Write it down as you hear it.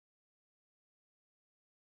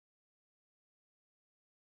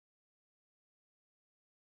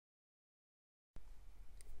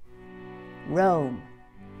Rome,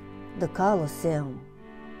 the Colosseum,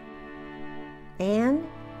 and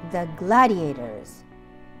the Gladiators.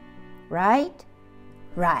 Right?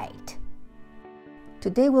 Right.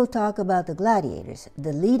 Today we'll talk about the gladiators,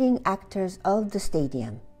 the leading actors of the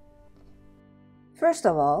stadium. First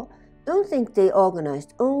of all, don't think they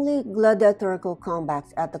organized only gladiatorial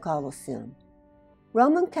combats at the Colosseum.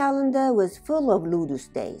 Roman calendar was full of ludus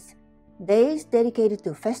days, days dedicated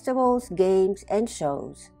to festivals, games, and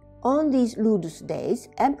shows. On these ludus days,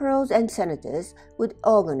 emperors and senators would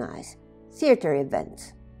organize theater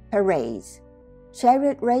events, parades,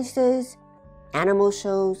 chariot races, animal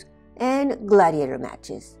shows, and gladiator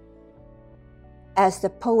matches. As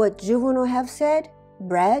the poet Juvenal have said,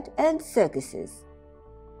 bread and circuses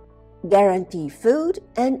guarantee food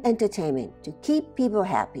and entertainment to keep people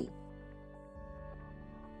happy.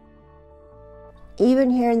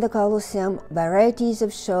 Even here in the Colosseum, varieties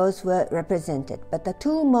of shows were represented, but the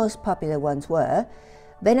two most popular ones were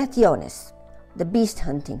Venationes, the beast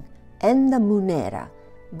hunting, and the Munera,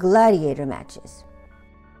 gladiator matches.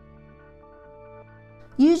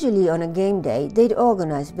 Usually on a game day, they'd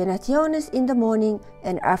organize Venationes in the morning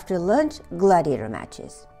and after lunch, gladiator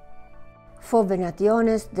matches. For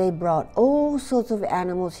Venationes, they brought all sorts of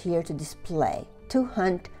animals here to display, to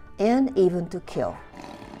hunt, and even to kill.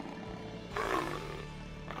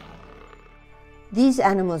 These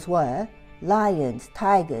animals were lions,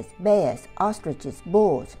 tigers, bears, ostriches,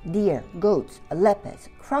 boars, deer, goats, leopards,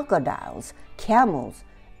 crocodiles, camels,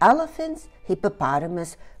 elephants,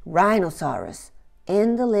 hippopotamus, rhinoceros,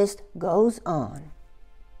 and the list goes on.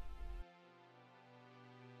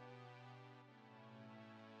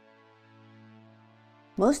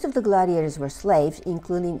 Most of the gladiators were slaves,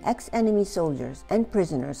 including ex-enemy soldiers and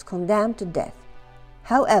prisoners condemned to death.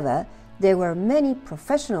 However, there were many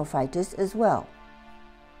professional fighters as well.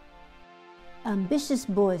 Ambitious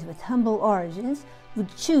boys with humble origins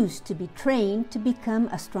would choose to be trained to become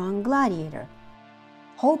a strong gladiator,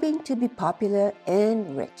 hoping to be popular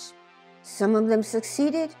and rich. Some of them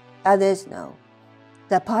succeeded, others no.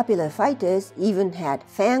 The popular fighters even had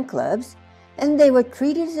fan clubs, and they were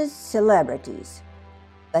treated as celebrities.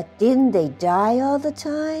 But didn't they die all the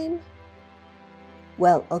time?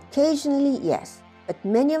 Well, occasionally yes, but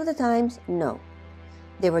many of the times no.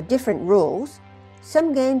 There were different rules.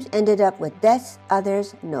 Some games ended up with deaths,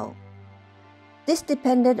 others no. This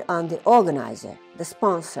depended on the organizer, the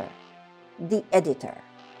sponsor, the editor.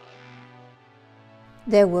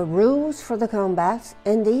 There were rules for the combats,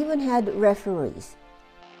 and they even had referees.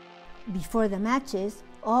 Before the matches,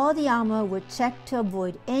 all the armor were checked to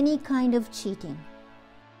avoid any kind of cheating.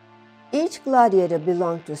 Each gladiator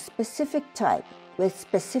belonged to a specific type, with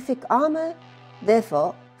specific armor,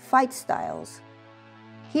 therefore fight styles.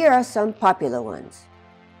 Here are some popular ones.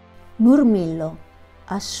 Murmillo,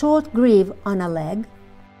 a short greave on a leg,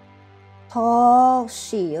 tall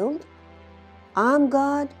shield, arm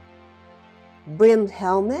guard, brimmed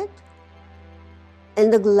helmet,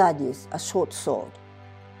 and the gladius, a short sword.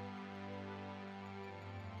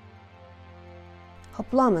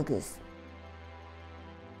 Hoplomachus,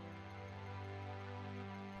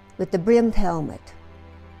 with the brimmed helmet,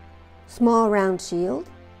 small round shield,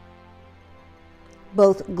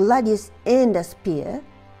 both gladius and a spear.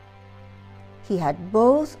 He had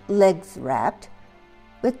both legs wrapped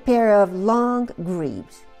with pair of long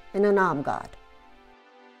greaves and an arm guard.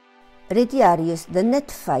 Retiarius, the net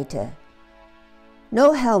fighter.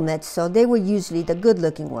 No helmets, so they were usually the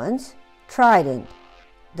good-looking ones. Trident,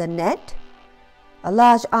 the net, a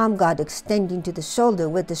large arm guard extending to the shoulder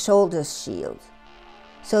with the shoulder shield.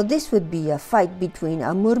 So this would be a fight between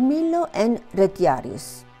a Murmillo and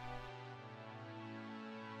Retiarius.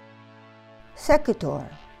 Secutor,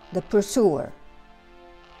 the pursuer.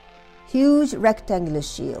 Huge rectangular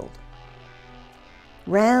shield.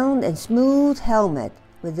 Round and smooth helmet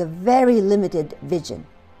with a very limited vision.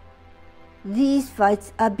 These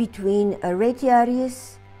fights are between a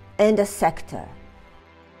Retiarius and a Sector.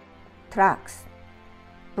 Thrax,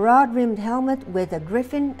 broad-rimmed helmet with a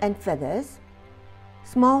griffin and feathers,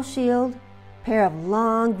 small shield, pair of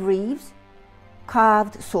long greaves,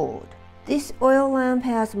 carved sword. This oil lamp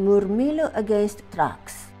has Murmillo against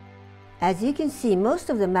Thrax. As you can see,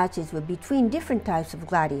 most of the matches were between different types of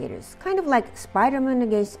gladiators, kind of like Spider-Man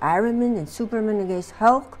against Iron Man and Superman against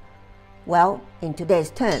Hulk. Well, in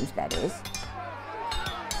today's terms, that is.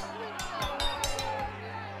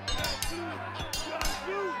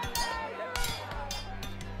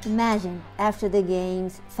 Imagine, after the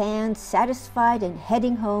games, fans satisfied and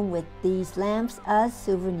heading home with these lamps as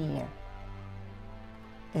souvenir.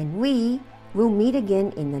 And we will meet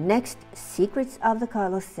again in the next Secrets of the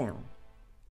Colosseum.